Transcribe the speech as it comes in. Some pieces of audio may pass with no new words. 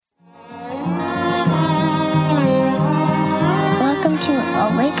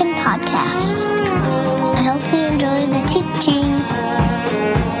Awaken podcast. I hope you enjoy the teaching.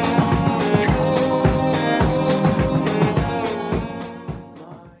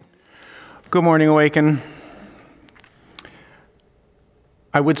 Good morning, Awaken.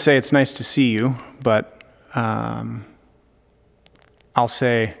 I would say it's nice to see you, but I'll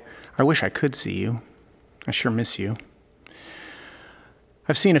say I wish I could see you. I sure miss you.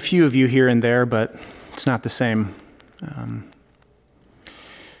 I've seen a few of you here and there, but it's not the same.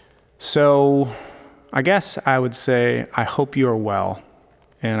 So I guess I would say I hope you are well,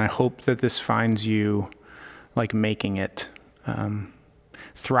 and I hope that this finds you like making it.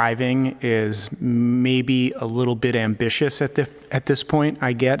 Thriving is maybe a little bit ambitious at this point,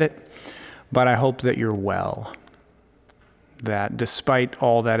 I get it, but I hope that you're well. That despite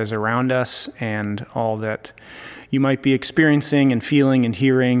all that is around us and all that you might be experiencing and feeling and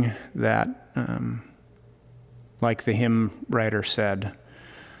hearing, that, like the hymn writer said,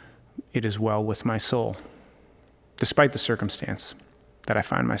 it is well with my soul, despite the circumstance that I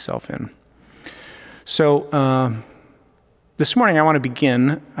find myself in. So this morning I want to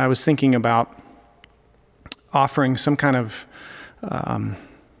begin. I was thinking about offering some kind of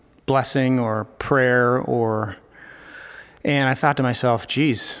blessing or prayer, and I thought to myself,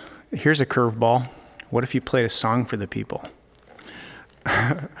 geez, here's a curveball. What if you played a song for the people?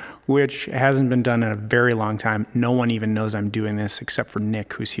 Which hasn't been done in a very long time. No one even knows I'm doing this except for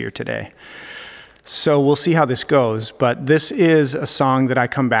Nick, who's here today. So we'll see how this goes, but this is a song that I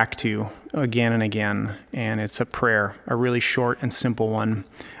come back to again and again, and it's a prayer, a really short and simple one.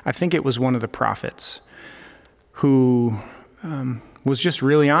 I think it was one of the prophets who was just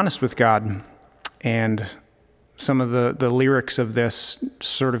really honest with God, and some of the lyrics of this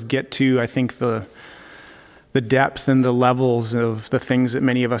sort of get to, I think, the depth and the levels of the things that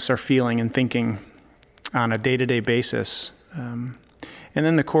many of us are feeling and thinking on a day-to-day basis. And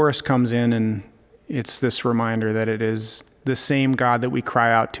then the chorus comes in, and it's this reminder that it is the same God that we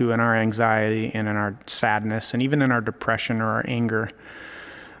cry out to in our anxiety and in our sadness and even in our depression or our anger,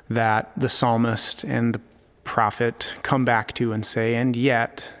 that the psalmist and the prophet come back to and say, and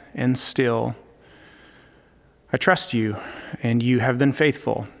yet, and still, I trust you, and you have been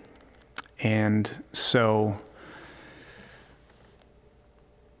faithful. And so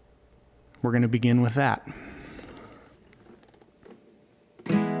we're going to begin with that.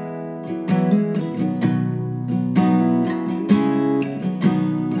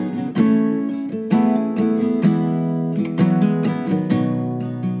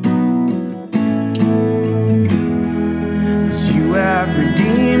 You have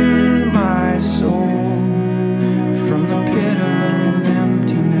redeemed my soul from the pit of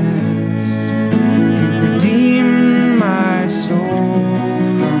emptiness. You redeemed my soul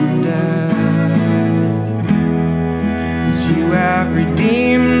from death. You have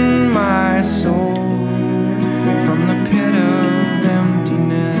redeemed my soul from the pit of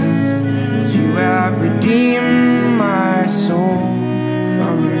emptiness. You have redeemed my soul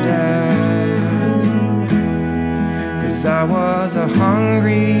from death. 'Cause I was a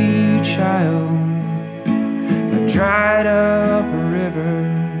hungry child, a dried up river,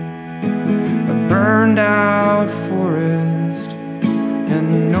 a burned out forest,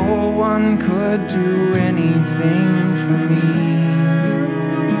 and no one could do anything for me.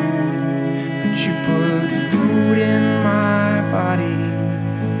 But you put food in my body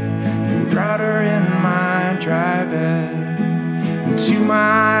and water in my dry bed. And to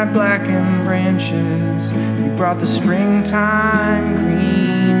my blackened branches you brought the springtime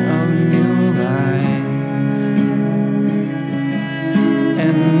green of new life.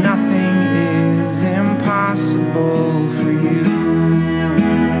 And nothing is impossible for you.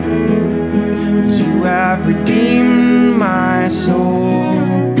 'Cause you have redeemed my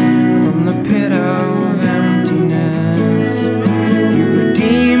soul from the pit of emptiness. You've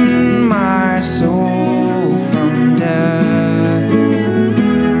redeemed my soul from death.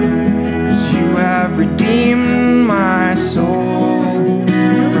 'Cause you have redeemed my soul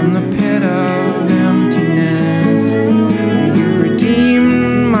from the pit of emptiness. You've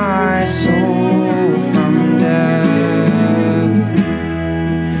redeemed my soul from death.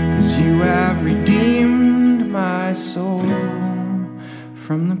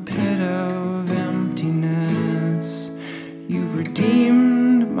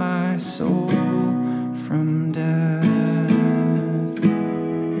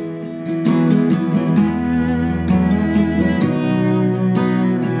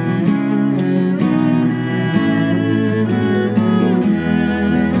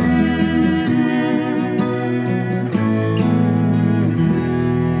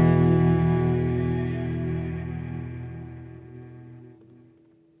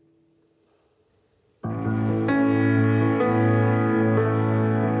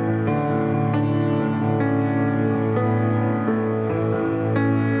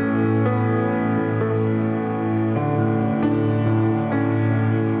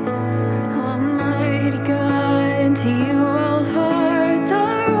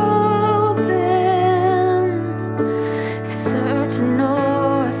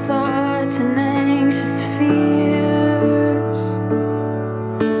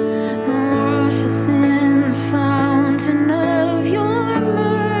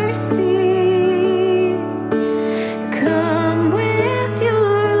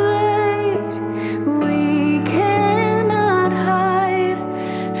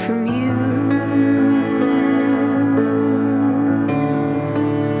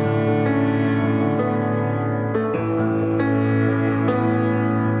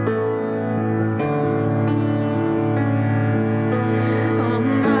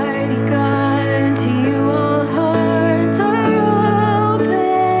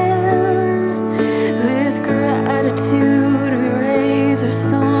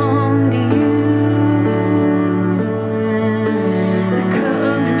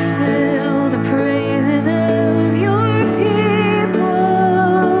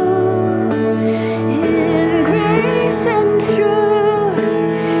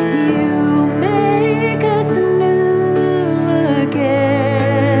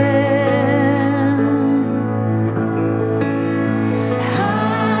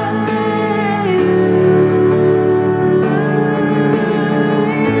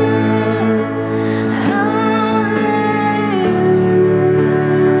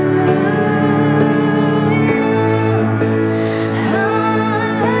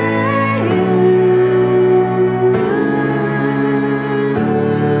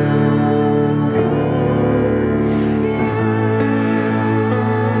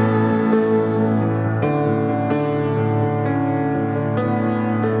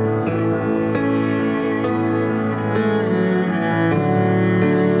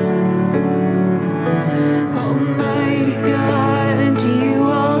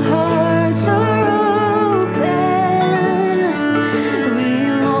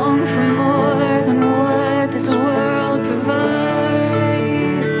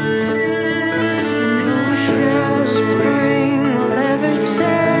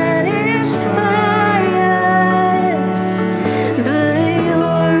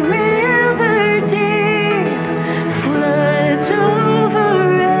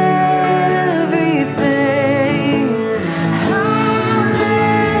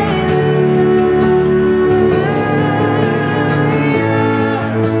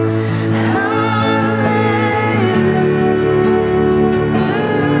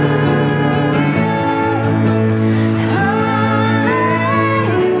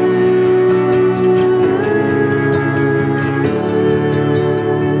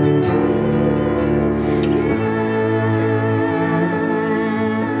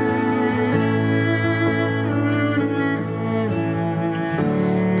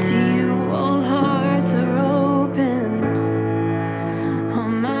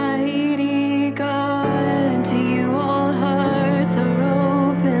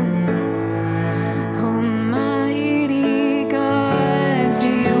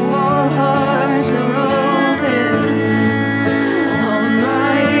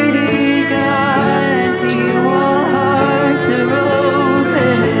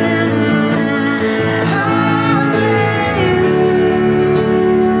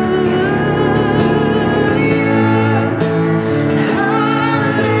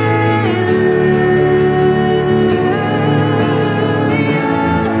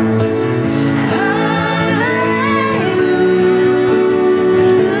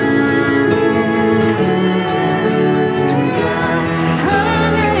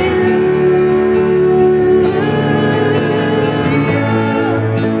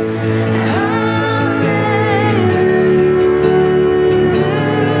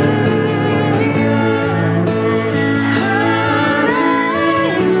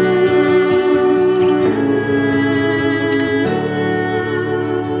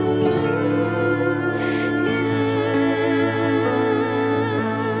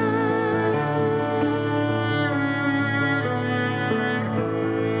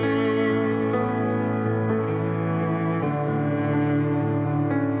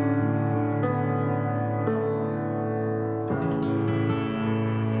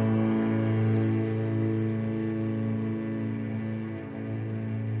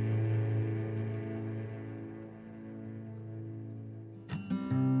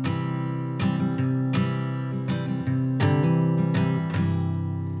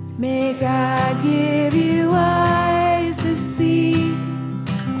 give you eyes to see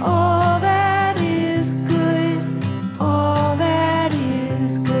all that is good, all that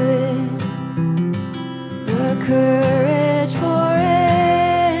is good. The courage for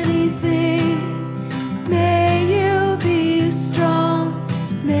anything. May you be strong,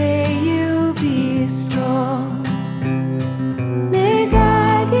 may you be strong. May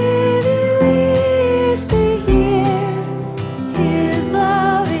God give you ears to hear His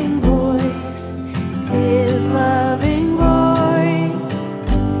loving voice, His loving voice,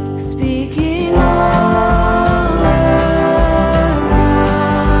 speaking all around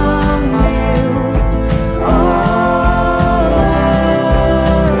you, all around,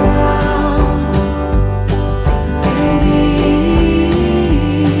 and deep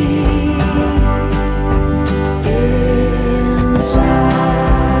inside.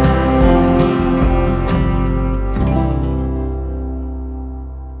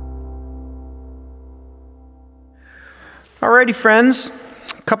 Alrighty, friends.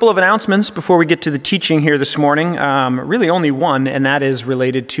 A couple of announcements before we get to the teaching here this morning. Really only one, and that is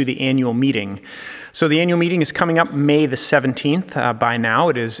related to the annual meeting. So the annual meeting is coming up May the 17th. By now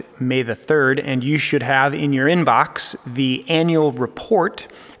it is May the 3rd, and you should have in your inbox the annual report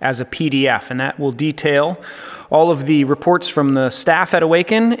as a PDF, and that will detail all of the reports from the staff at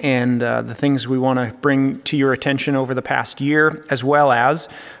Awaken and the things we want to bring to your attention over the past year, as well as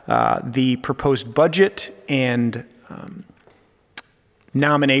the proposed budget and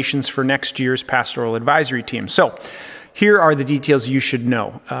nominations for next year's pastoral advisory team. So here are the details you should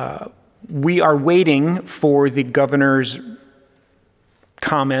know. We are waiting for the governor's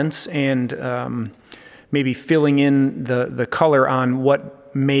comments and maybe filling in the color on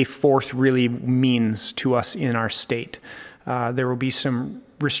what May 4th really means to us in our state. There will be some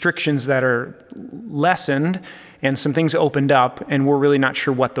restrictions that are lessened and some things opened up, and we're really not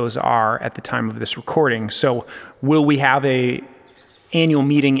sure what those are at the time of this recording. So will we have a annual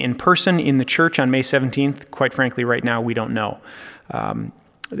meeting in person in the church on May 17th? Quite frankly, right now, we don't know.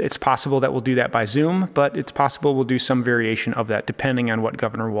 It's possible that we'll do that by Zoom, but it's possible we'll do some variation of that depending on what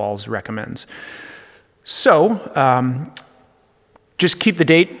Governor Walz recommends. So just keep the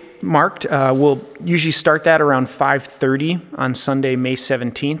date marked. We'll usually start that around 5:30 on Sunday, May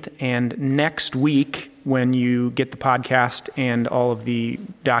 17th. And next week, when you get the podcast and all of the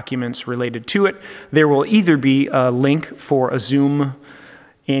documents related to it, there will either be a link for a Zoom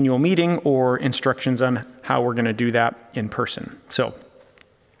annual meeting or instructions on how we're going to do that in person. So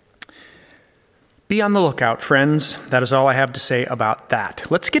be on the lookout, friends. That is all I have to say about that.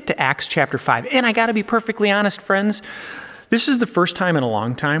 Let's get to Acts chapter 5. And I got to be perfectly honest, friends. This is the first time in a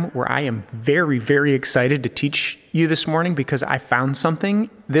long time where I am very, very excited to teach you this morning because I found something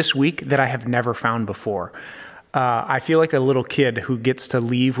this week that I have never found before. I feel like a little kid who gets to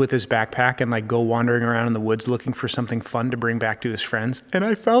leave with his backpack and go wandering around in the woods looking for something fun to bring back to his friends. And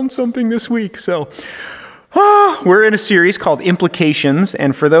I found something this week. So we're in a series called Implications.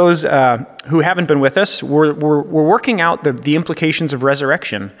 And for those who haven't been with us, we're working out the implications of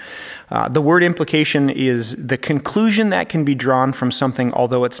resurrection. The word implication is the conclusion that can be drawn from something,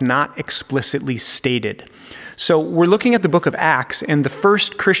 although it's not explicitly stated. So we're looking at the book of Acts and the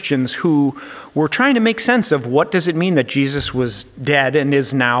first Christians who were trying to make sense of what does it mean that Jesus was dead and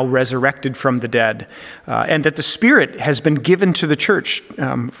is now resurrected from the dead, and that the Spirit has been given to the church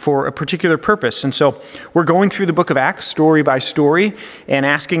for a particular purpose. And so we're going through the book of Acts story by story and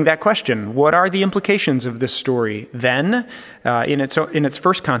asking that question: what are the implications of this story then in its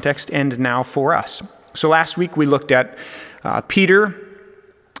first context and now for us? So last week we looked at Peter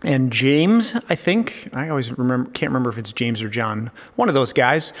and James, I think. I always can't remember if it's James or John. One of those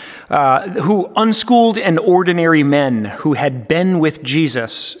guys who unschooled and ordinary men who had been with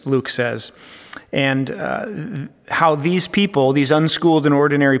Jesus, Luke says. And how these people, these unschooled and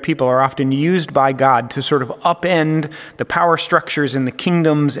ordinary people, are often used by God to sort of upend the power structures and the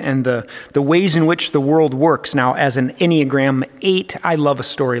kingdoms and the ways in which the world works. Now, as an Enneagram 8, I love a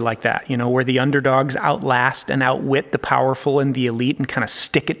story like that, where the underdogs outlast and outwit the powerful and the elite and kind of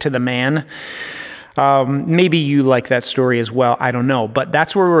stick it to the man. Maybe you like that story as well. I don't know. But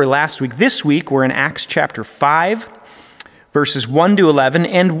that's where we were last week. This week, we're in Acts chapter 5. Verses 1 to 11,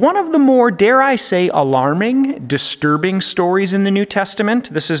 and one of the more, dare I say, alarming, disturbing stories in the New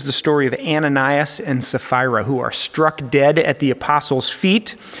Testament. This is the story of Ananias and Sapphira, who are struck dead at the apostles'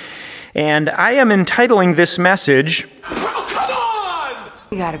 feet. And I am entitling this message, Oh, come on!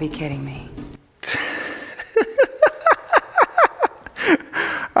 You gotta be kidding me.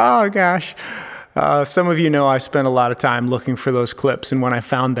 oh gosh. Some of you know I spent a lot of time looking for those clips, and when I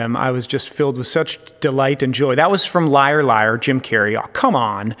found them, I was just filled with such delight and joy. That was from Liar Liar, Jim Carrey. Oh, come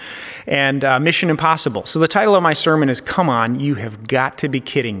on. And Mission Impossible. So the title of my sermon is, Come On, You Have Got to Be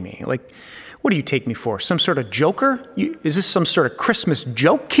Kidding Me. Like, what do you take me for? Some sort of joker? Is this some sort of Christmas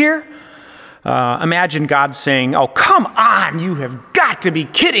joke here? Imagine God saying, oh, come on, you have got to be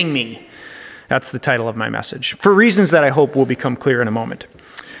kidding me. That's the title of my message, for reasons that I hope will become clear in a moment.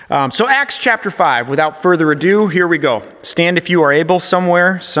 So Acts chapter 5, without further ado, here we go. Stand if you are able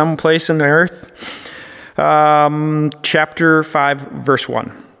somewhere, someplace in the earth. Chapter 5, verse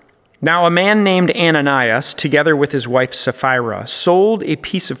 1. Now a man named Ananias, together with his wife Sapphira, sold a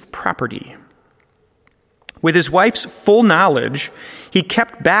piece of property. With his wife's full knowledge, he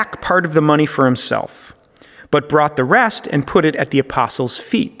kept back part of the money for himself, but brought the rest and put it at the apostles'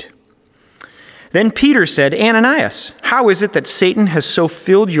 feet. Then Peter said, Ananias, how is it that Satan has so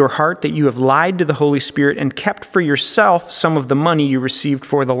filled your heart that you have lied to the Holy Spirit and kept for yourself some of the money you received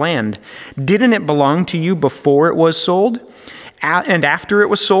for the land? Didn't it belong to you before it was sold? And after it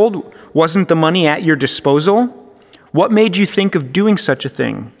was sold, wasn't the money at your disposal? What made you think of doing such a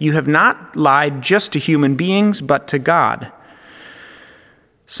thing? You have not lied just to human beings, but to God.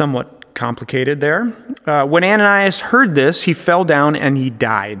 Somewhat complicated there. When Ananias heard this, he fell down and he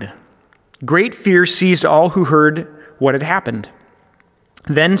died. Great fear seized all who heard what had happened.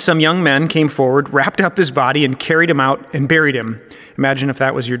 Then some young men came forward, wrapped up his body, and carried him out and buried him. Imagine if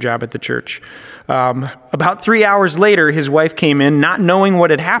that was your job at the church. About 3 hours later, his wife came in, not knowing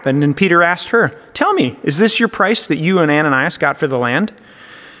what had happened, and Peter asked her, tell me, is this your price that you and Ananias got for the land?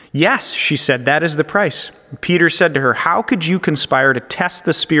 Yes, she said, that is the price. Peter said to her, how could you conspire to test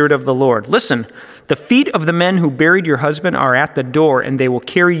the Spirit of the Lord? Listen, the feet of the men who buried your husband are at the door, and they will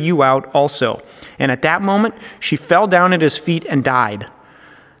carry you out also. And at that moment, she fell down at his feet and died.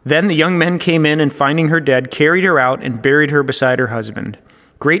 Then the young men came in, and finding her dead, carried her out and buried her beside her husband.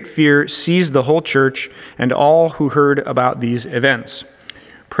 Great fear seized the whole church and all who heard about these events.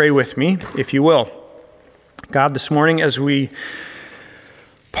 Pray with me, if you will. God, this morning, as we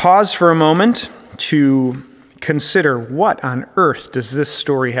pause for a moment to consider what on earth does this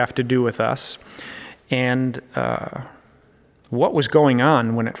story have to do with us, and what was going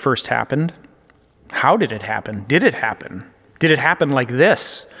on when it first happened? How did it happen? Did it happen? Did it happen like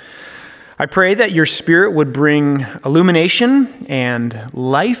this? I pray that your Spirit would bring illumination and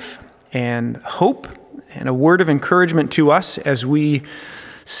life and hope and a word of encouragement to us as we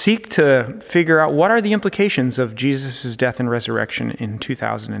seek to figure out what are the implications of Jesus' death and resurrection in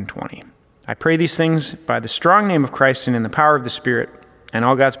 2020. I pray these things by the strong name of Christ and in the power of the Spirit. And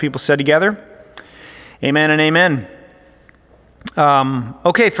all God's people said together, amen and amen.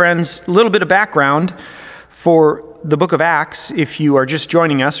 Okay, friends, a little bit of background for the book of Acts. If you are just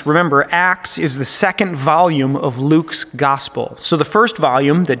joining us, remember, Acts is the second volume of Luke's gospel. So the first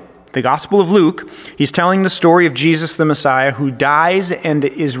volume, the Gospel of Luke, he's telling the story of Jesus the Messiah who dies and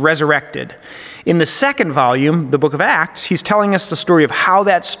is resurrected. In the second volume, the book of Acts, he's telling us the story of how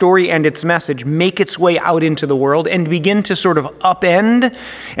that story and its message make its way out into the world and begin to sort of upend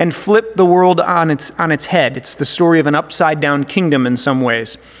and flip the world on its head. It's the story of an upside-down kingdom in some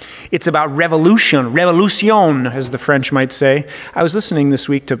ways. It's about revolution, as the French might say. I was listening this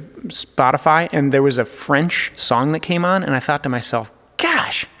week to Spotify, and there was a French song that came on, and I thought to myself,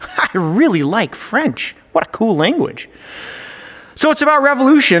 gosh, I really like French. What a cool language. So it's about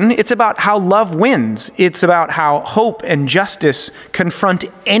revolution. It's about how love wins. It's about how hope and justice confront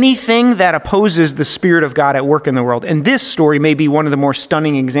anything that opposes the Spirit of God at work in the world. And this story may be one of the more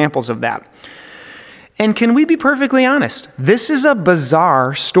stunning examples of that. And can we be perfectly honest? This is a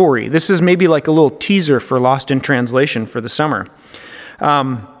bizarre story. This is maybe like a little teaser for Lost in Translation for the summer.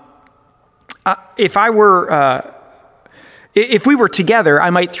 If we were together, I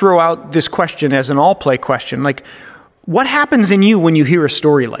might throw out this question as an all-play question, like, what happens in you when you hear a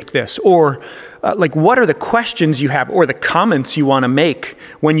story like this? Or what are the questions you have or the comments you want to make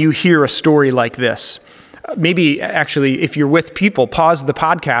when you hear a story like this? Maybe actually, if you're with people, pause the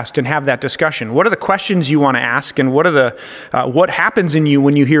podcast and have that discussion. What are the questions you want to ask, and what happens in you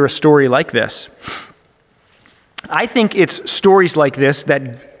when you hear a story like this? I think it's stories like this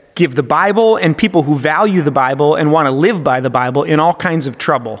that give the Bible and people who value the Bible and want to live by the Bible in all kinds of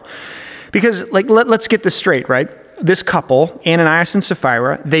trouble. Because, let's get this straight, right? This couple, Ananias and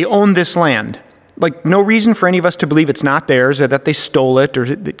Sapphira, they own this land. No reason for any of us to believe it's not theirs, or that they stole it,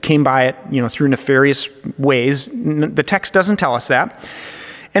 or that came by it, through nefarious ways. The text doesn't tell us that.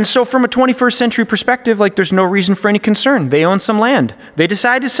 And so from a 21st century perspective, there's no reason for any concern. They own some land. They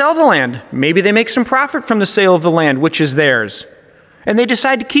decide to sell the land. Maybe they make some profit from the sale of the land, which is theirs. And they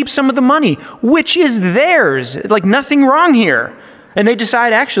decide to keep some of the money, which is theirs. Like nothing wrong here. And they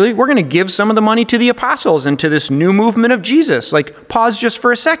decide, actually, we're going to give some of the money to the apostles and to this new movement of Jesus. Like, pause just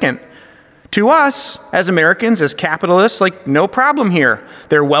for a second. To us, as Americans, as capitalists, like, no problem here.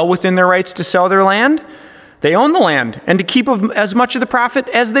 They're well within their rights to sell their land. They own the land and to keep as much of the profit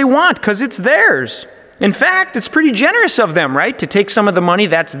as they want because it's theirs. In fact, it's pretty generous of them, right, to take some of the money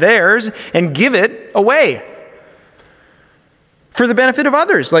that's theirs and give it away for the benefit of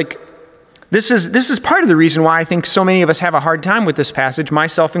others. Like, this is part of the reason why I think so many of us have a hard time with this passage,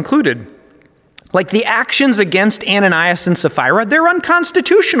 myself included. Like the actions against Ananias and Sapphira, they're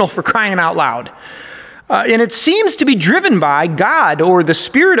unconstitutional for crying out loud. And it seems to be driven by God or the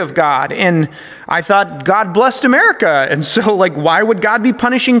Spirit of God. And I thought God blessed America. And so, like, why would God be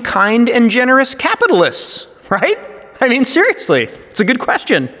punishing kind and generous capitalists, right? I mean, seriously, it's a good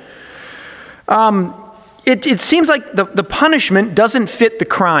question. It seems like the punishment doesn't fit the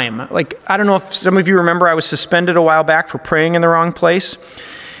crime. Like, I don't know if some of you remember I was suspended a while back for praying in the wrong place.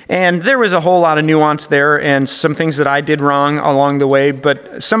 And there was a whole lot of nuance there and some things that I did wrong along the way.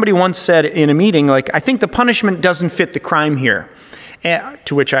 But somebody once said in a meeting, like, I think the punishment doesn't fit the crime here.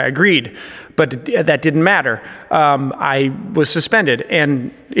 To which I agreed. But that didn't matter. I was suspended.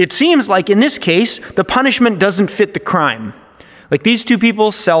 And it seems like in this case, the punishment doesn't fit the crime. Like these two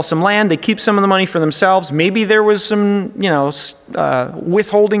people sell some land, they keep some of the money for themselves. Maybe there was some,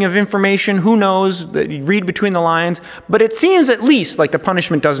 withholding of information. Who knows? You read between the lines. But it seems at least like the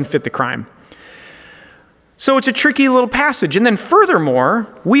punishment doesn't fit the crime. So it's a tricky little passage. And then furthermore,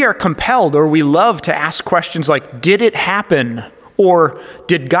 we are compelled or we love to ask questions like, did it happen? Or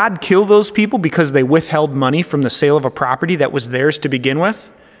did God kill those people because they withheld money from the sale of a property that was theirs to begin with?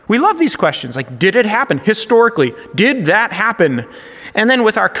 We love these questions, like, did it happen? Historically, did that happen? And then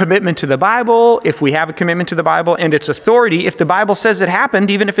with our commitment to the Bible, if we have a commitment to the Bible and its authority, if the Bible says it happened,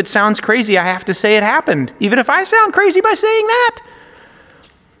 even if it sounds crazy, I have to say it happened, even if I sound crazy by saying that.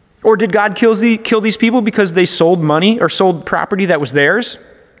 Or did God kill these people because they sold money or sold property that was theirs?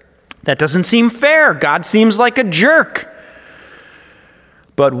 That doesn't seem fair. God seems like a jerk.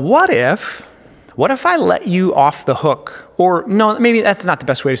 But what if I let you off the hook? Or no, maybe that's not the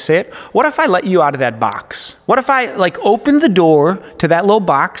best way to say it. What if I let you out of that box? What if I opened the door to that little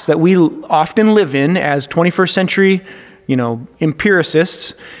box that we often live in as 21st century,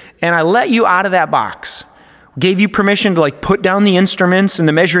 empiricists, and I let you out of that box? Gave you permission to put down the instruments and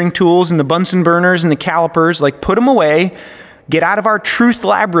the measuring tools and the Bunsen burners and the calipers, put them away, get out of our truth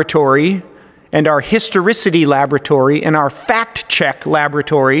laboratory and our historicity laboratory and our fact check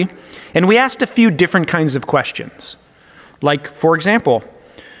laboratory, and we asked a few different kinds of questions. Like, for example,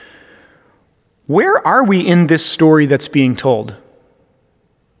 where are we in this story that's being told?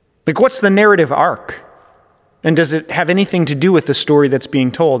 What's the narrative arc? And does it have anything to do with the story that's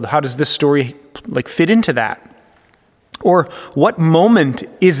being told? How does this story fit into that? Or what moment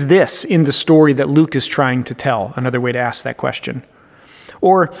is this in the story that Luke is trying to tell? Another way to ask that question.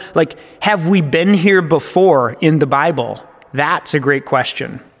 Or have we been here before in the Bible? That's a great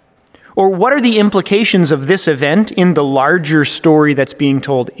question. Or what are the implications of this event in the larger story that's being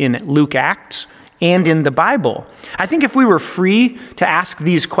told in Luke Acts and in the Bible? I think if we were free to ask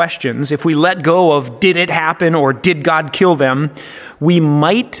these questions, if we let go of did it happen or did God kill them, we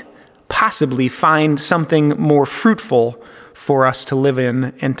might possibly find something more fruitful for us to live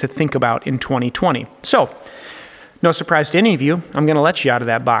in and to think about in 2020. So, no surprise to any of you, I'm going to let you out of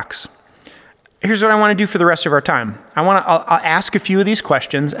that box. Here's what I want to do for the rest of our time. I'll ask a few of these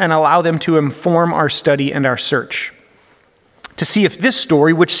questions and allow them to inform our study and our search to see if this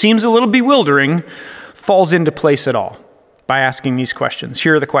story, which seems a little bewildering, falls into place at all by asking these questions.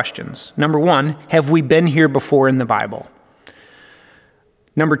 Here are the questions. Number 1, have we been here before in the Bible?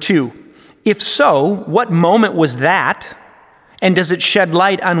 Number 2, if so, what moment was that? And does it shed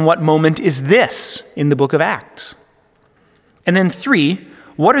light on what moment is this in the book of Acts? And then 3,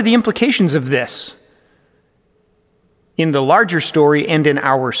 what are the implications of this in the larger story and in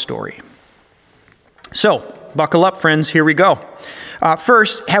our story? So, buckle up, friends. Here we go.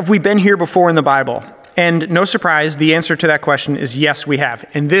 First, have we been here before in the Bible? And no surprise, the answer to that question is yes, we have.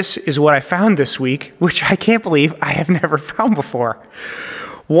 And this is what I found this week, which I can't believe I have never found before.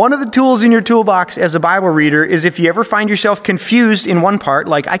 One of the tools in your toolbox as a Bible reader is if you ever find yourself confused in one part,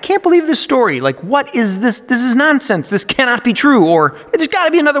 I can't believe this story. What is this? This is nonsense. This cannot be true. Or there's got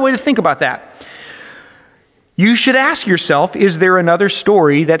to be another way to think about that. You should ask yourself, is there another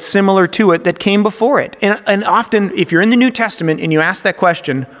story that's similar to it that came before it? And often, if you're in the New Testament and you ask that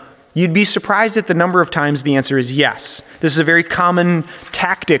question, You'd be surprised at the number of times the answer is yes. This is a very common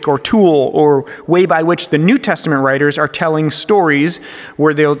tactic or tool or way by which the New Testament writers are telling stories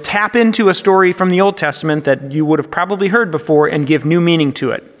where they'll tap into a story from the Old Testament that you would have probably heard before and give new meaning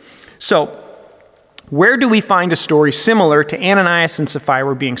to it. So, where do we find a story similar to Ananias and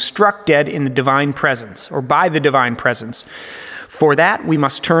Sapphira being struck dead in the divine presence or by the divine presence? For that, we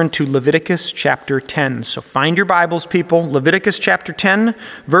must turn to Leviticus chapter 10. So find your Bibles, people. Leviticus chapter 10,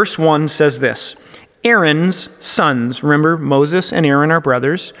 verse 1 says this. Aaron's sons, remember Moses and Aaron are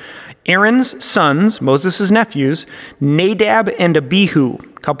brothers. Aaron's sons, Moses' nephews, Nadab and Abihu.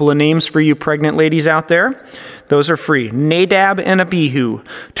 A couple of names for you pregnant ladies out there. Those are free. Nadab and Abihu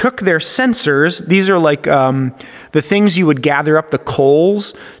took their censers. These are like the things you would gather up the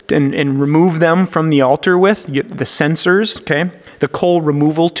coals and remove them from the altar with, the censers, okay? The coal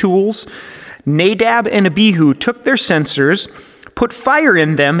removal tools. Nadab and Abihu took their censers, put fire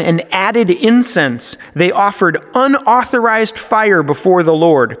in them, and added incense. They offered unauthorized fire before the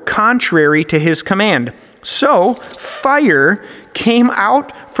Lord, contrary to his command. So fire came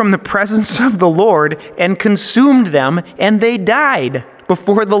out from the presence of the Lord and consumed them, and they died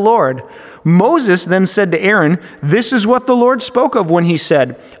before the Lord. Moses then said to Aaron, "This is what the Lord spoke of when he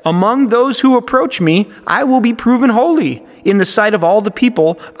said, 'Among those who approach me, I will be proven holy. In the sight of all the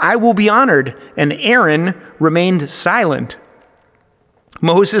people, I will be honored.' And Aaron remained silent."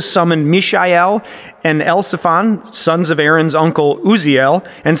 Moses summoned Mishael and Elzaphan, sons of Aaron's uncle Uzziel,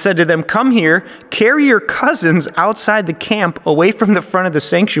 and said to them, "Come here, carry your cousins outside the camp away from the front of the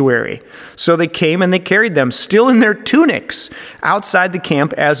sanctuary." So they came and they carried them, still in their tunics, outside the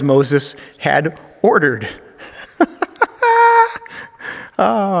camp as Moses had ordered.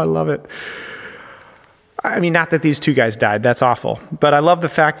 Oh, I love it. I mean, not that these two guys died. That's awful. But I love the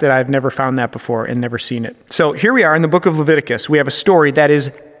fact that I've never found that before and never seen it. So here we are in the book of Leviticus. We have a story that is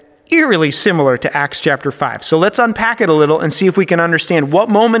eerily similar to Acts chapter 5. So let's unpack it a little and see if we can understand what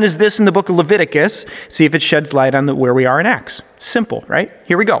moment is this in the book of Leviticus. See if it sheds light on where we are in Acts. Simple, right?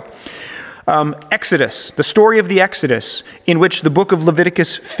 Here we go. Exodus, the story of the Exodus in which the book of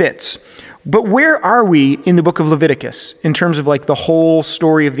Leviticus fits. But where are we in the book of Leviticus in terms of like the whole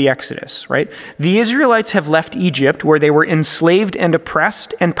story of the Exodus, right? The Israelites have left Egypt where they were enslaved and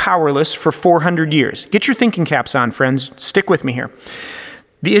oppressed and powerless for 400 years. Get your thinking caps on, friends. Stick with me here.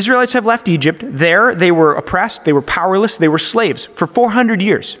 The Israelites have left Egypt. There they were oppressed, they were powerless, they were slaves for 400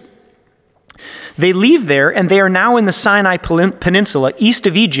 years. They leave there and they are now in the Sinai Peninsula east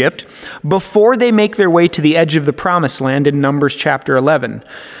of Egypt before they make their way to the edge of the Promised Land in Numbers chapter 11.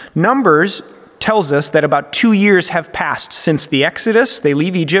 Numbers tells us that about 2 years have passed since the Exodus. They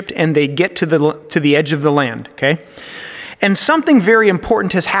leave Egypt and they get to the edge of the land, okay? And something very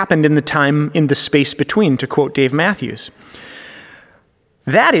important has happened in the time, in the space between, to quote Dave Matthews.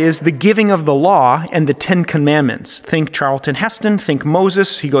 That is the giving of the law and the 10 Commandments. Think Charlton Heston, think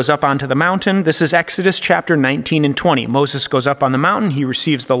Moses. He goes up onto the mountain. This is Exodus chapter 19 and 20. Moses goes up on the mountain. He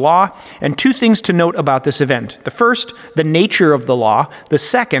receives the law. And two things to note about this event. The first, the nature of the law. The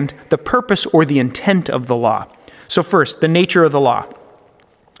second, the purpose or the intent of the law. So first, the nature of the law.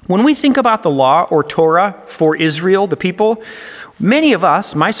 When we think about the law or Torah for Israel, the people, many of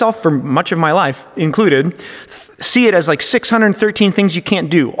us, myself for much of my life included, see it as like 613 things you can't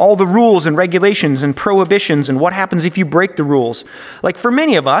do. All the rules and regulations and prohibitions and what happens if you break the rules. Like for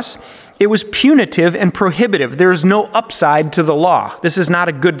many of us, it was punitive and prohibitive. There's no upside to the law. This is not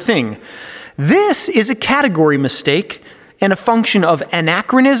a good thing. This is a category mistake and a function of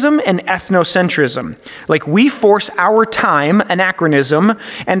anachronism and ethnocentrism. Like we force our time, anachronism,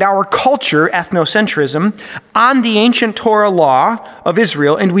 and our culture, ethnocentrism, on the ancient Torah law of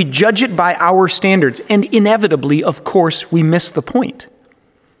Israel, and we judge it by our standards. And inevitably, of course, we miss the point.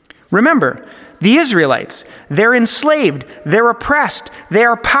 Remember, the Israelites, they're enslaved, they're oppressed, they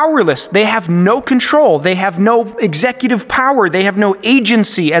are powerless, they have no control, they have no executive power, they have no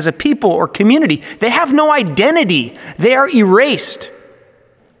agency as a people or community, they have no identity, they are erased.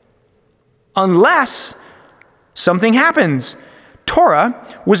 Unless something happens.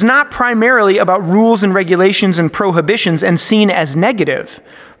 Torah was not primarily about rules and regulations and prohibitions and seen as negative.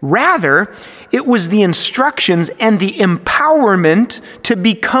 Rather, it was the instructions and the empowerment to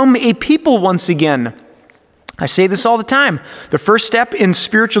become a people once again. I say this all the time. The first step in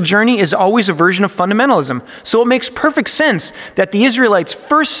spiritual journey is always a version of fundamentalism. So it makes perfect sense that the Israelites'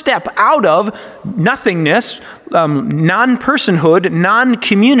 first step out of nothingness, non-personhood,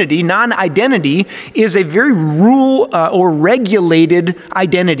 non-community, non-identity is a very rule or regulated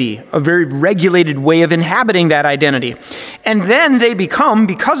identity, a very regulated way of inhabiting that identity. And then they become,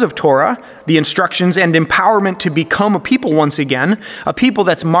 because of Torah, the instructions and empowerment to become a people once again, a people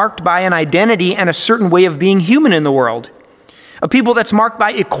that's marked by an identity and a certain way of being human in the world. A people that's marked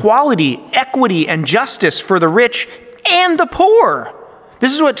by equality, equity, and justice for the rich and the poor.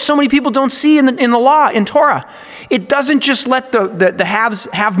 This is what so many people don't see in the law, in Torah. It doesn't just let the haves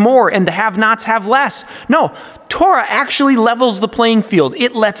have more and the have-nots have less. No, Torah actually levels the playing field.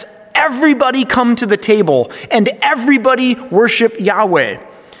 It lets everybody come to the table and everybody worship Yahweh.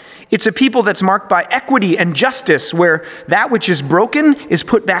 It's a people that's marked by equity and justice, where that which is broken is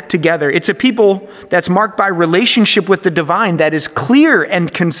put back together. It's a people that's marked by relationship with the divine that is clear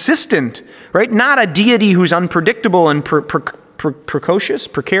and consistent, right? Not a deity who's unpredictable and precarious,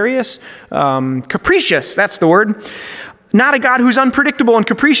 capricious, that's the word. Not a God who's unpredictable and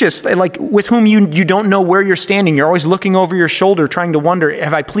capricious, like with whom you don't know where you're standing. You're always looking over your shoulder trying to wonder,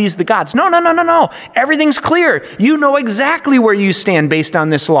 have I pleased the gods? No. Everything's clear. You know exactly where you stand based on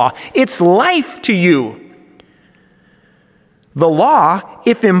this law. It's life to you. The law,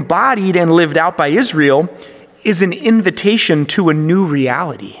 if embodied and lived out by Israel, is an invitation to a new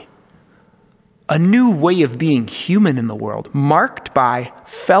reality. A new way of being human in the world, marked by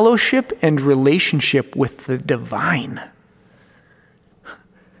fellowship and relationship with the divine.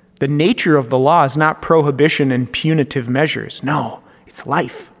 The nature of the law is not prohibition and punitive measures. No, it's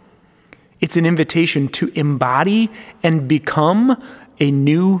life. It's an invitation to embody and become a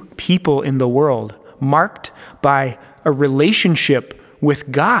new people in the world, marked by a relationship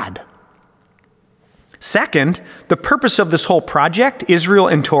with God. Second, the purpose of this whole project, Israel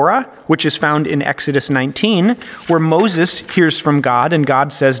and Torah, which is found in Exodus 19, where Moses hears from God and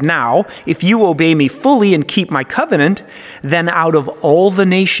God says, "Now, if you obey me fully and keep my covenant, then out of all the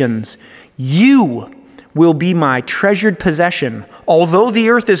nations, you will be my treasured possession. Although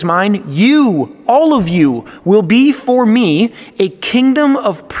the earth is mine, you, all of you, will be for me a kingdom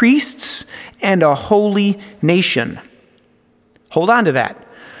of priests and a holy nation." Hold on to that.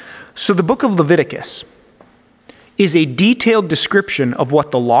 So the book of Leviticus is a detailed description of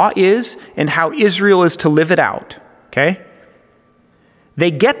what the law is and how Israel is to live it out, okay? They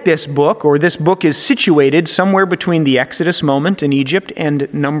get this book, or this book is situated somewhere between the Exodus moment in Egypt and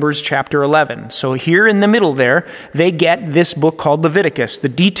Numbers chapter 11. So here in the middle there, they get this book called Leviticus, the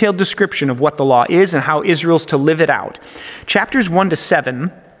detailed description of what the law is and how Israel's to live it out. Chapters 1 to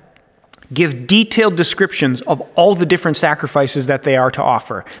 7 give detailed descriptions of all the different sacrifices that they are to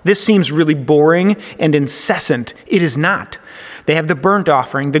offer. This seems really boring and incessant. It is not. They have the burnt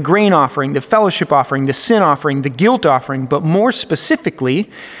offering, the grain offering, the fellowship offering, the sin offering, the guilt offering, but more specifically,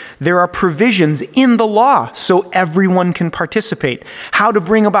 there are provisions in the law so everyone can participate. How to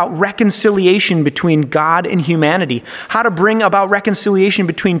bring about reconciliation between God and humanity. How to bring about reconciliation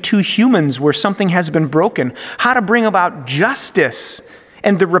between two humans where something has been broken. How to bring about justice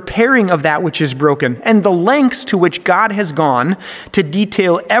and the repairing of that which is broken, and the lengths to which God has gone to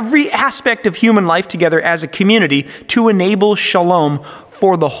detail every aspect of human life together as a community to enable shalom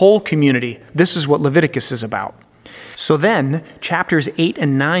for the whole community. This is what Leviticus is about. So then, chapters 8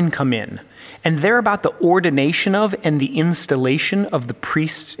 and 9 come in, and they're about the ordination of and the installation of the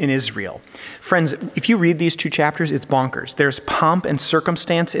priests in Israel. Friends, if you read these two chapters, it's bonkers. There's pomp and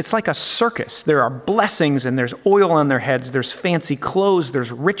circumstance. It's like a circus. There are blessings and there's oil on their heads. There's fancy clothes.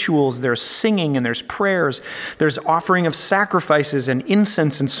 There's rituals. There's singing and there's prayers. There's offering of sacrifices and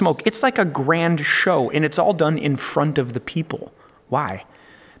incense and smoke. It's like a grand show, and it's all done in front of the people. Why?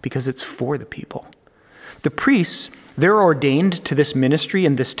 Because it's for the people. The priests, they're ordained to this ministry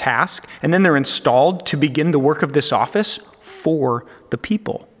and this task, and then they're installed to begin the work of this office for the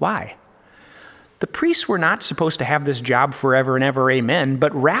people. Why? The priests were not supposed to have this job forever and ever, amen,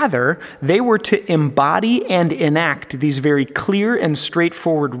 but rather they were to embody and enact these very clear and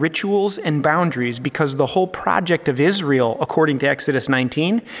straightforward rituals and boundaries, because the whole project of Israel, according to Exodus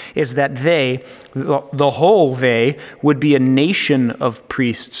 19, is that they, the whole they, would be a nation of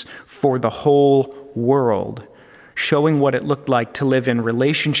priests for the whole world, showing what it looked like to live in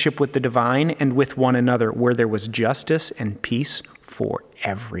relationship with the divine and with one another, where there was justice and peace for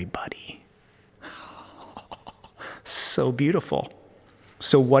everybody. So beautiful.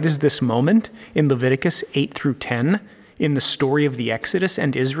 So what is this moment in Leviticus 8 through 10 in the story of the Exodus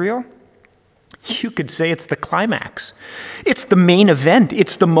and Israel? You could say it's the climax. It's the main event.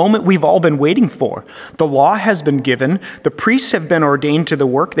 It's the moment we've all been waiting for. The law has been given. The priests have been ordained to the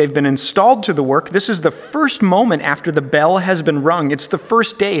work. They've been installed to the work. This is the first moment after the bell has been rung. It's the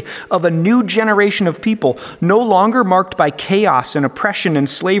first day of a new generation of people, no longer marked by chaos and oppression and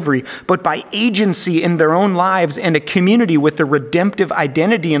slavery, but by agency in their own lives and a community with a redemptive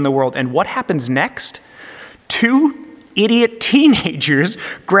identity in the world. And what happens next? 2 idiot teenagers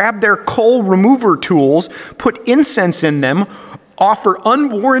grab their coal remover tools, put incense in them, offer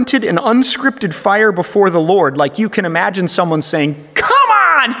unwarranted and unscripted fire before the Lord. Like you can imagine someone saying, "Come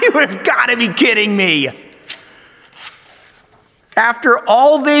on, you have got to be kidding me." After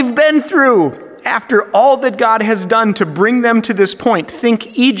all they've been through, after all that God has done to bring them to this point,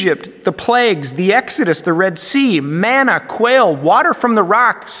 think Egypt, the plagues, the Exodus, the Red Sea, manna, quail, water from the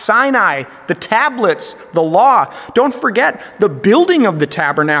rock, Sinai, the tablets, the law. Don't forget the building of the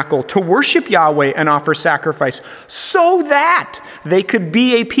tabernacle to worship Yahweh and offer sacrifice so that they could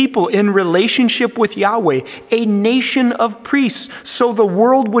be a people in relationship with Yahweh, a nation of priests, so the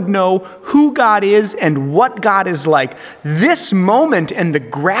world would know who God is and what God is like. This moment and the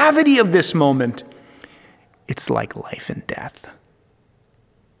gravity of this moment, it's like life and death.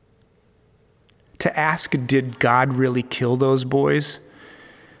 To ask, did God really kill those boys,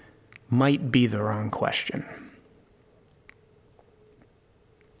 might be the wrong question.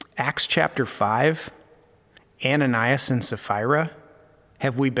 Acts chapter 5, Ananias and Sapphira,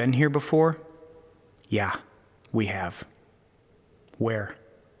 have we been here before? Yeah, we have. Where?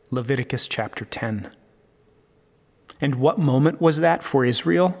 Leviticus chapter 10. And what moment was that for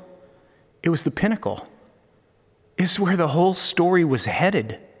Israel? It was the pinnacle. It's where the whole story was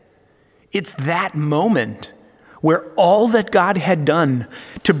headed. It's that moment where all that God had done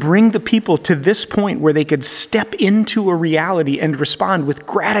to bring the people to this point where they could step into a reality and respond with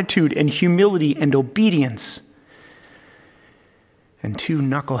gratitude and humility and obedience. And 2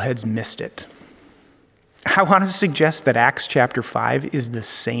 knuckleheads missed it. I want to suggest that Acts chapter 5 is the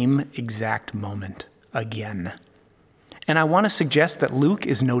same exact moment again. And I want to suggest that Luke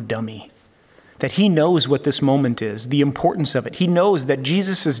is no dummy, that he knows what this moment is, the importance of it. He knows that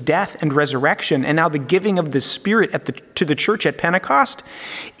Jesus' death and resurrection and now the giving of the Spirit to the church at Pentecost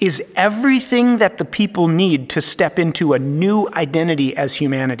is everything that the people need to step into a new identity as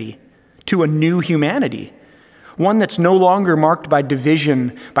humanity, to a new humanity. One that's no longer marked by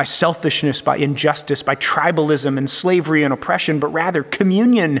division, by selfishness, by injustice, by tribalism and slavery and oppression, but rather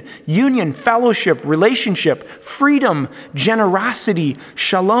communion, union, fellowship, relationship, freedom, generosity,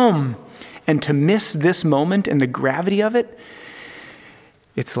 shalom. And to miss this moment and the gravity of it,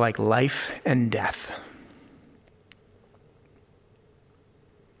 it's like life and death.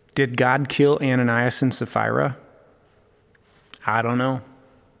 Did God kill Ananias and Sapphira? I don't know.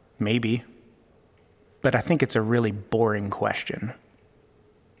 Maybe. But I think it's a really boring question.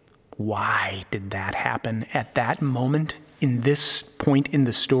 Why did that happen at that moment, in this point in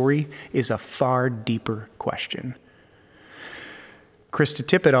the story, is a far deeper question. Krista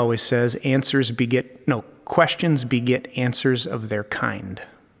Tippett always says, questions beget answers of their kind.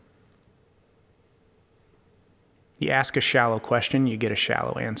 You ask a shallow question, you get a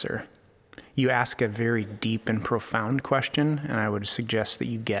shallow answer. You ask a very deep and profound question, and I would suggest that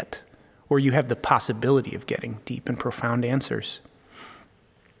you have the possibility of getting deep and profound answers.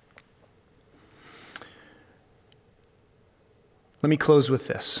 Let me close with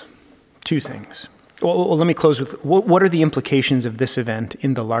this. 2 things. Well, let me close with, what are the implications of this event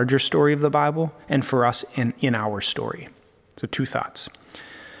in the larger story of the Bible and for us in our story? So 2 thoughts.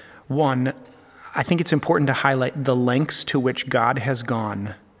 1, I think it's important to highlight the lengths to which God has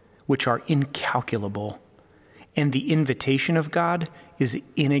gone, which are incalculable, and the invitation of God is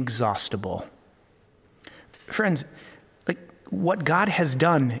inexhaustible. Friends, like what God has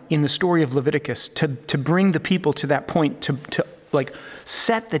done in the story of Leviticus to bring the people to that point, to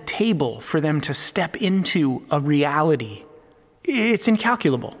set the table for them to step into a reality, it's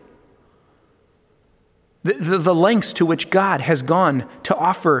incalculable. The lengths to which God has gone to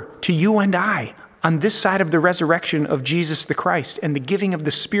offer to you and I on this side of the resurrection of Jesus the Christ and the giving of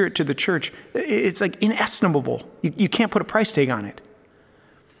the Spirit to the church, it's like inestimable. You can't put a price tag on it.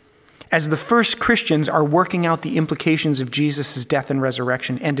 As the first Christians are working out the implications of Jesus' death and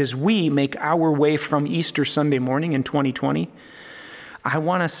resurrection, and as we make our way from Easter Sunday morning in 2020, I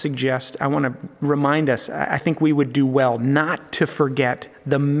want to remind us, I think we would do well not to forget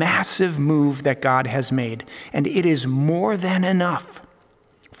the massive move that God has made. And it is more than enough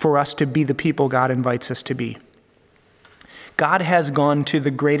for us to be the people God invites us to be. God has gone to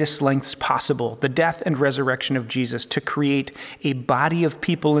the greatest lengths possible, the death and resurrection of Jesus, to create a body of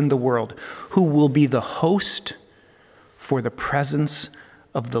people in the world who will be the host for the presence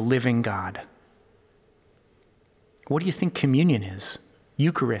of the living God. What do you think communion is?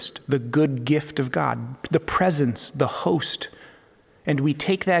 Eucharist, the good gift of God, the presence, the host. And we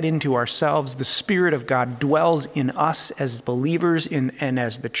take that into ourselves. The Spirit of God dwells in us as believers and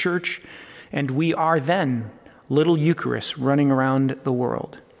as the church, and we are then little Eucharists running around the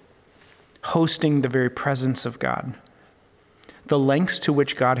world, hosting the very presence of God. The lengths to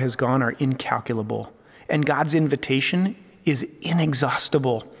which God has gone are incalculable, and God's invitation is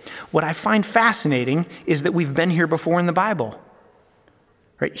inexhaustible. What I find fascinating is that we've been here before in the Bible.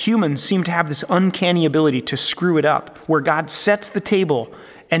 Right? Humans seem to have this uncanny ability to screw it up, where God sets the table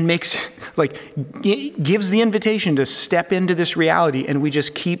and gives the invitation to step into this reality, and we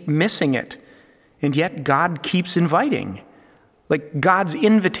just keep missing it. And yet God keeps inviting. God's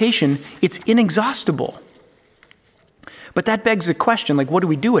invitation, it's inexhaustible. But that begs a question, what do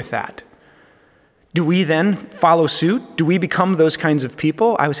we do with that? Do we then follow suit? Do we become those kinds of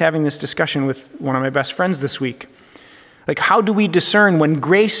people? I was having this discussion with one of my best friends this week. How do we discern when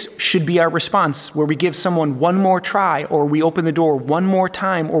grace should be our response, where we give someone one more try, or we open the door one more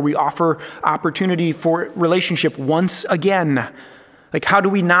time, or we offer opportunity for relationship once again? How do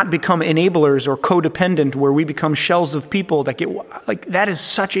we not become enablers or codependent, where we become shells of people that get, that is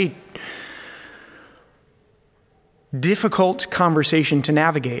such a difficult conversation to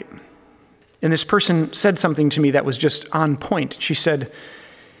navigate. And this person said something to me that was just on point. She said,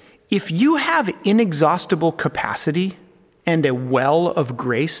 if you have inexhaustible capacity and a well of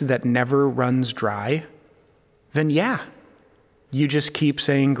grace that never runs dry, then you just keep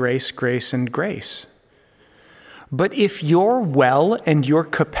saying grace, grace, and grace. But if your well and your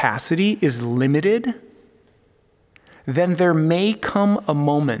capacity is limited, then there may come a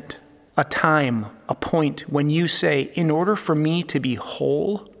moment, a time, a point when you say, in order for me to be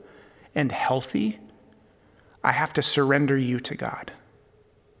whole and healthy, I have to surrender you to God.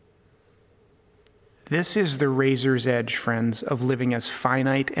 This is the razor's edge, friends, of living as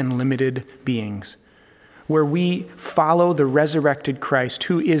finite and limited beings, where we follow the resurrected Christ,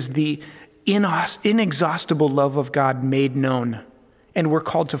 who is the inexhaustible love of God made known. And we're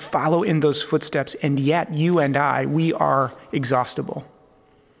called to follow in those footsteps, and yet you and I, we are exhaustible.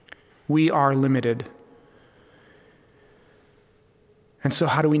 We are limited. And so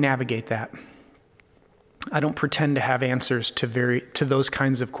how do we navigate that? I don't pretend to have answers to those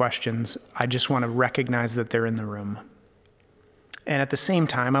kinds of questions. I just want to recognize that they're in the room. And at the same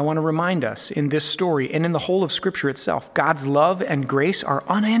time, I want to remind us in this story and in the whole of Scripture itself, God's love and grace are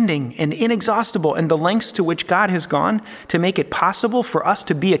unending and inexhaustible, and the lengths to which God has gone to make it possible for us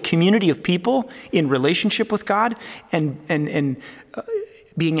to be a community of people in relationship with God and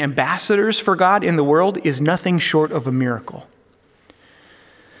being ambassadors for God in the world is nothing short of a miracle.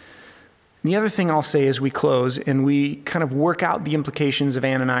 The other thing I'll say as we close and we kind of work out the implications of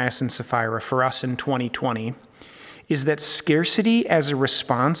Ananias and Sapphira for us in 2020 is that scarcity as a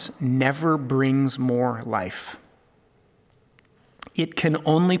response never brings more life. It can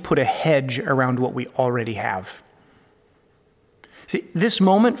only put a hedge around what we already have. See, this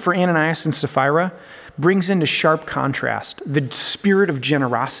moment for Ananias and Sapphira brings into sharp contrast the spirit of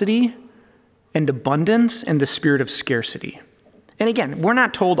generosity and abundance and the spirit of scarcity. And again, we're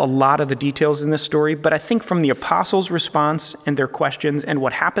not told a lot of the details in this story, but I think from the apostles' response and their questions and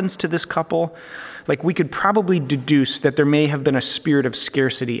what happens to this couple, we could probably deduce that there may have been a spirit of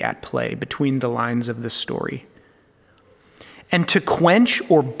scarcity at play between the lines of this story. And to quench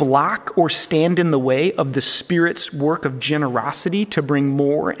or block or stand in the way of the Spirit's work of generosity to bring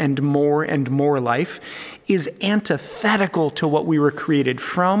more and more and more life is antithetical to what we were created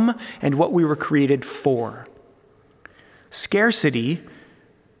from and what we were created for. Scarcity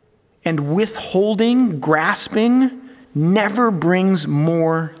and withholding, grasping, never brings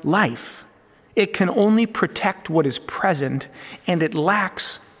more life. It can only protect what is present, and it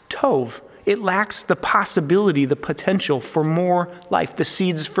lacks tov. It lacks the possibility, the potential for more life, the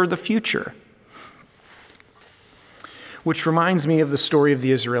seeds for the future. Which reminds me of the story of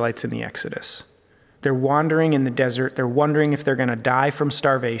the Israelites in the Exodus. They're wandering in the desert. They're wondering if they're going to die from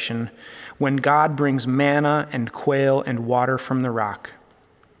starvation when God brings manna and quail and water from the rock.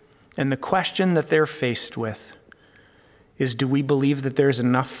 And the question that they're faced with is, do we believe that there's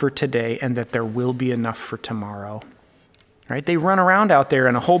enough for today and that there will be enough for tomorrow? Right? They run around out there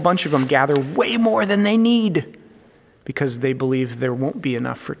and a whole bunch of them gather way more than they need because they believe there won't be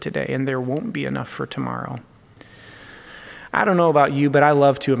enough for today and there won't be enough for tomorrow. I don't know about you, but I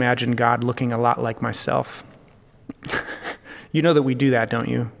love to imagine God looking a lot like myself. You know that we do that, don't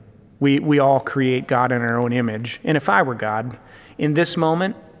you? We all create God in our own image. And if I were God, in this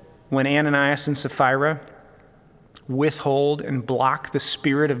moment, when Ananias and Sapphira withhold and block the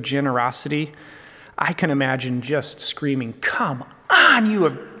spirit of generosity, I can imagine just screaming, "Come on, you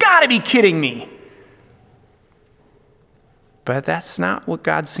have got to be kidding me!" But that's not what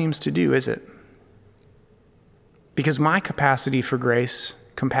God seems to do, is it? Because my capacity for grace,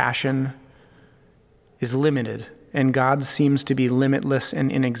 compassion, is limited, and God seems to be limitless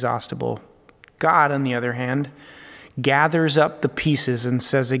and inexhaustible. God, on the other hand, gathers up the pieces and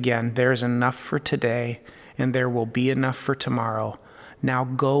says again, "There's enough for today, and there will be enough for tomorrow. Now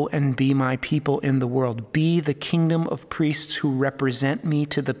go and be my people in the world. Be the kingdom of priests who represent me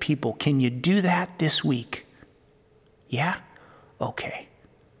to the people." Can you do that this week? Yeah? Okay.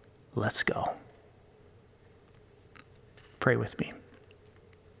 Let's go. Pray with me.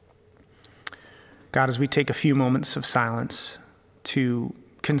 God, as we take a few moments of silence to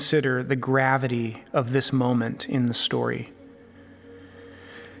consider the gravity of this moment in the story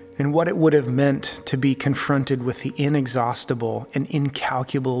and what it would have meant to be confronted with the inexhaustible and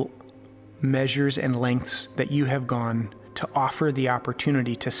incalculable measures and lengths that you have gone to offer the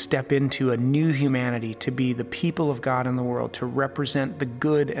opportunity to step into a new humanity, to be the people of God in the world, to represent the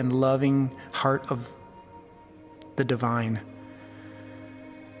good and loving heart of the divine.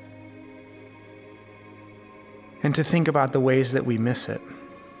 And to think about the ways that we miss it,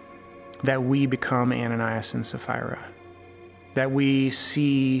 that we become Ananias and Sapphira, that we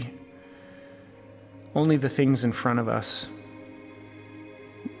see only the things in front of us,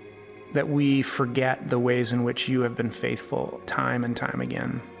 that we forget the ways in which you have been faithful time and time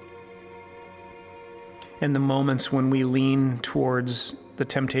again. And the moments when we lean towards the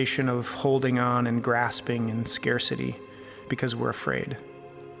temptation of holding on and grasping in scarcity because we're afraid,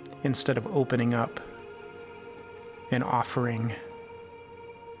 instead of opening up and offering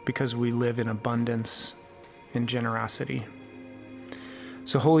because we live in abundance and generosity.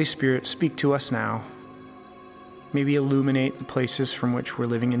 So Holy Spirit, speak to us now. Maybe illuminate the places from which we're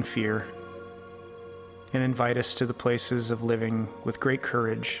living in fear and invite us to the places of living with great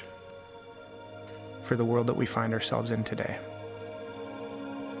courage for the world that we find ourselves in today.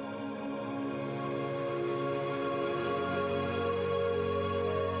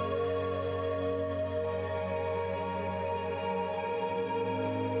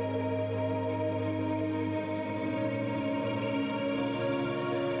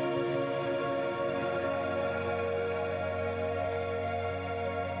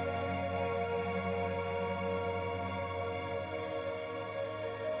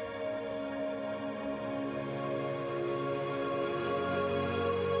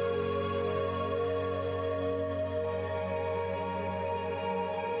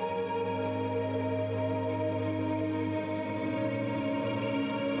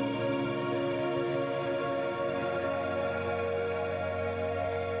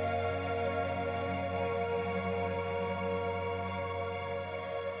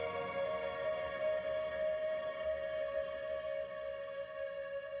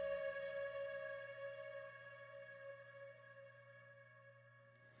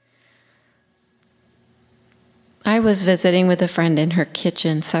 I was visiting with a friend in her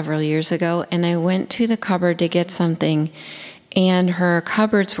kitchen several years ago, and I went to the cupboard to get something, and her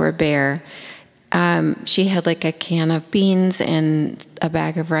cupboards were bare. She had like a can of beans and a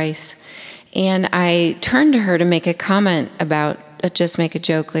bag of rice. And I turned to her to make a comment about, just make a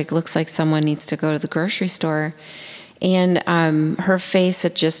joke, like, looks like someone needs to go to the grocery store. And her face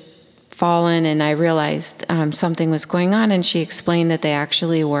had just fallen, and I realized something was going on, and she explained that they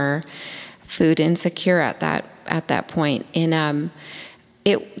actually were food insecure at that point. And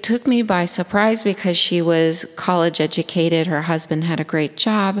it took me by surprise because she was college educated, her husband had a great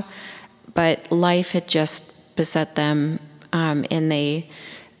job, but life had just beset them, and they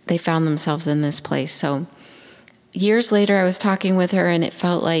found themselves in this place. So years later, I was talking with her, and it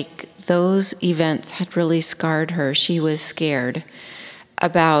felt like those events had really scarred her. She was scared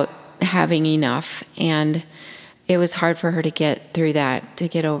about having enough, and it was hard for her to get through that, to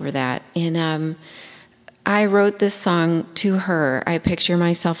get over that. And I wrote this song to her. I picture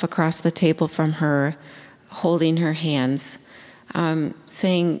myself across the table from her, holding her hands,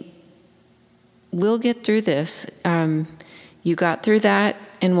 saying, we'll get through this. You got through that,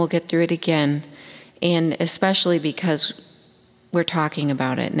 and we'll get through it again. And especially because we're talking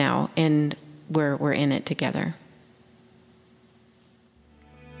about it now, and we're in it together.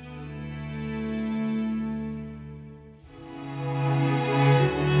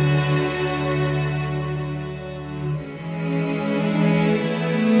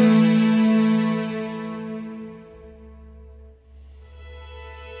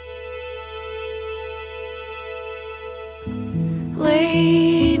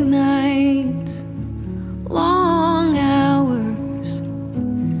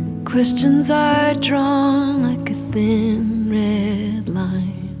 Questions are drawn like a thin red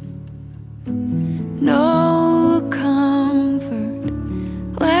line. No comfort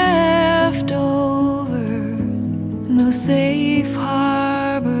left over, no safe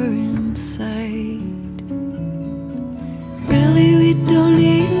harbor in sight. Really, we don't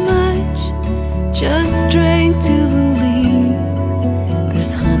need much, just strength to believe.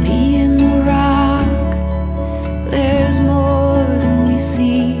 There's honey in the rock, there's more than we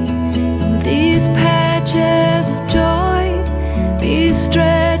see. In these patches of joy, these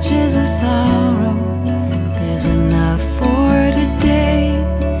stretches of sorrow, there's enough for today,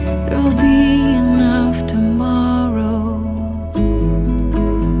 there'll be enough tomorrow.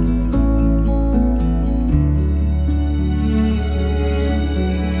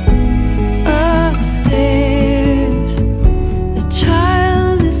 Upstairs, the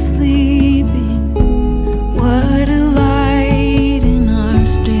child is sleeping. What a light in our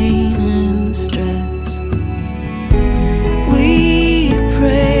strain and stress. We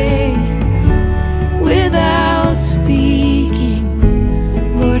pray without speaking.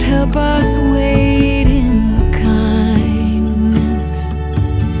 Lord, help us wait in kindness.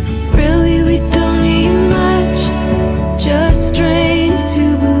 Really, we don't need much, just strength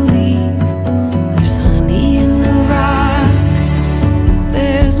to believe. There's honey in the rock,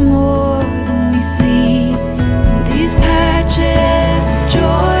 there's more than we see. In these patches of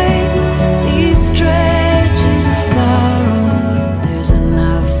joy, these stretches of sorrow, there's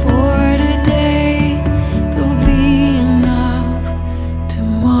enough for today, there'll be enough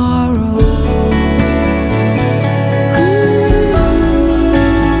tomorrow.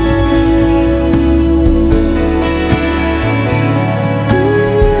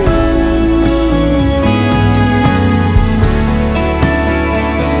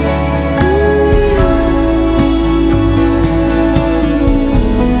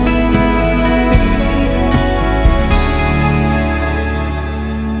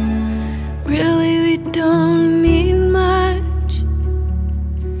 Really, we don't need much,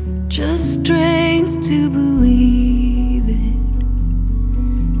 just strength to believe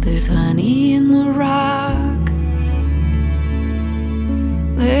it. There's honey in the rock,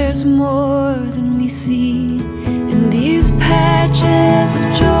 there's more than we see. In these patches of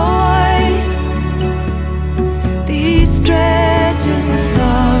joy, these stretches of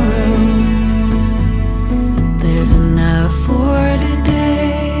sorrow, there's enough for today,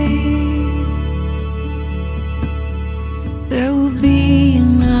 there will be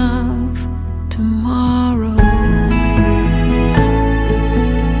enough tomorrow.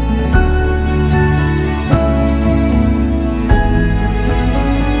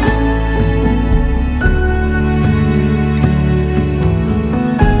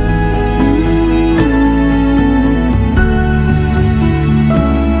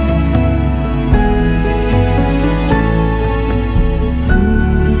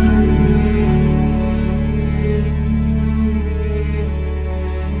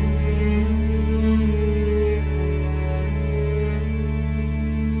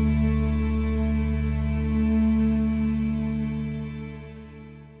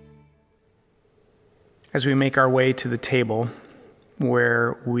 As we make our way to the table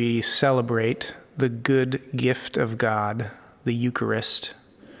where we celebrate the good gift of God, the Eucharist,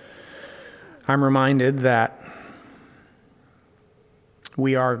 I'm reminded that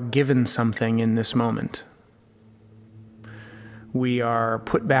we are given something in this moment. We are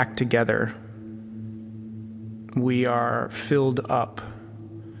put back together. We are filled up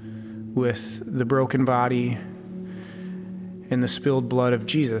with the broken body and the spilled blood of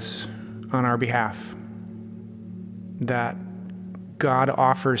Jesus on our behalf. That God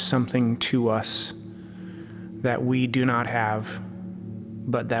offers something to us that we do not have,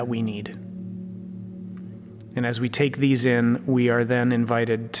 but that we need. And as we take these in, we are then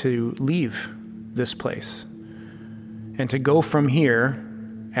invited to leave this place and to go from here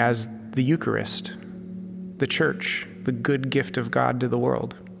as the Eucharist, the church, the good gift of God to the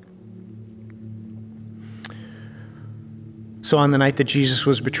world. So on the night that Jesus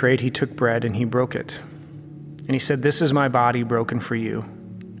was betrayed, he took bread and he broke it. And he said, "This is my body broken for you.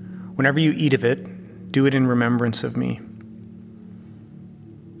 Whenever you eat of it, do it in remembrance of me."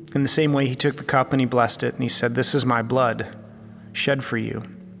 In the same way, he took the cup and he blessed it, and he said, "This is my blood shed for you.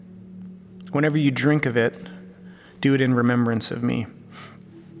 Whenever you drink of it, do it in remembrance of me."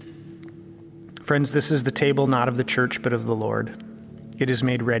 Friends, this is the table not of the church, but of the Lord. It is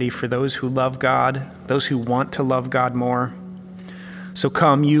made ready for those who love God, those who want to love God more. So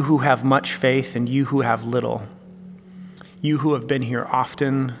come, you who have much faith and you who have little. You who have been here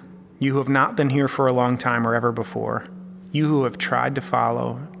often, you who have not been here for a long time or ever before. you who have tried to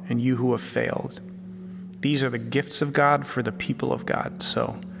follow, and you who have failed. These are the gifts of God for the people of God.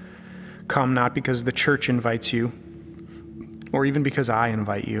 So come not because the church invites you, or even because I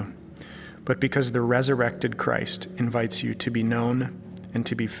invite you, but because the resurrected Christ invites you to be known and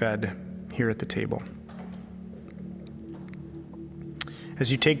to be fed here at the table.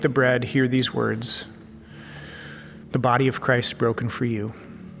 As you take the bread, hear these words: the body of Christ broken for you.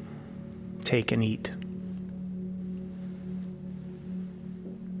 Take and eat.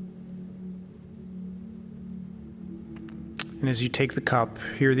 And as you take the cup,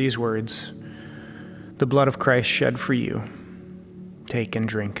 hear these words: the blood of Christ shed for you. Take and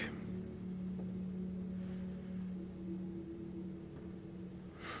drink.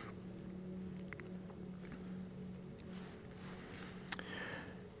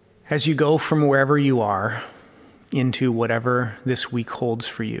 As you go from wherever you are into whatever this week holds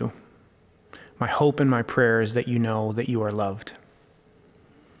for you, my hope and my prayer is that you know that you are loved,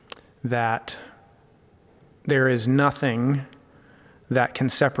 that there is nothing that can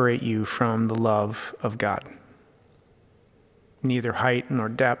separate you from the love of God. Neither height nor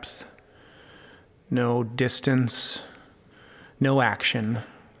depth, no distance, no action,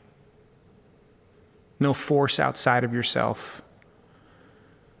 no force outside of yourself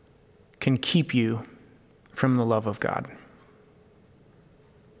can keep you from the love of God.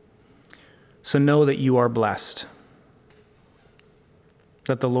 So know that you are blessed,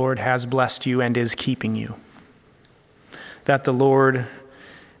 that the Lord has blessed you and is keeping you, that the Lord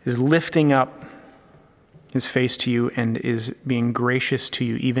is lifting up his face to you and is being gracious to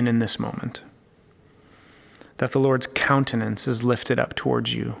you even in this moment, that the Lord's countenance is lifted up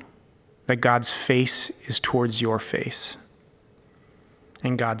towards you, that God's face is towards your face,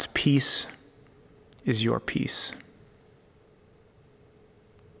 and God's peace is your peace.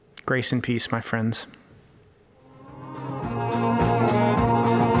 Grace and peace, my friends.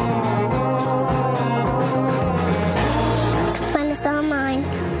 Find us online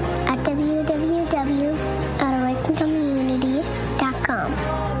at www.awakencommunity.com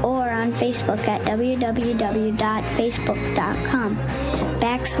or on Facebook at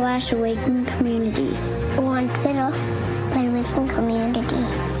www.facebook.com/awakencommunity or on Twitter at Awaken Community.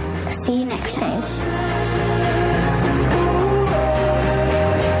 See you next time.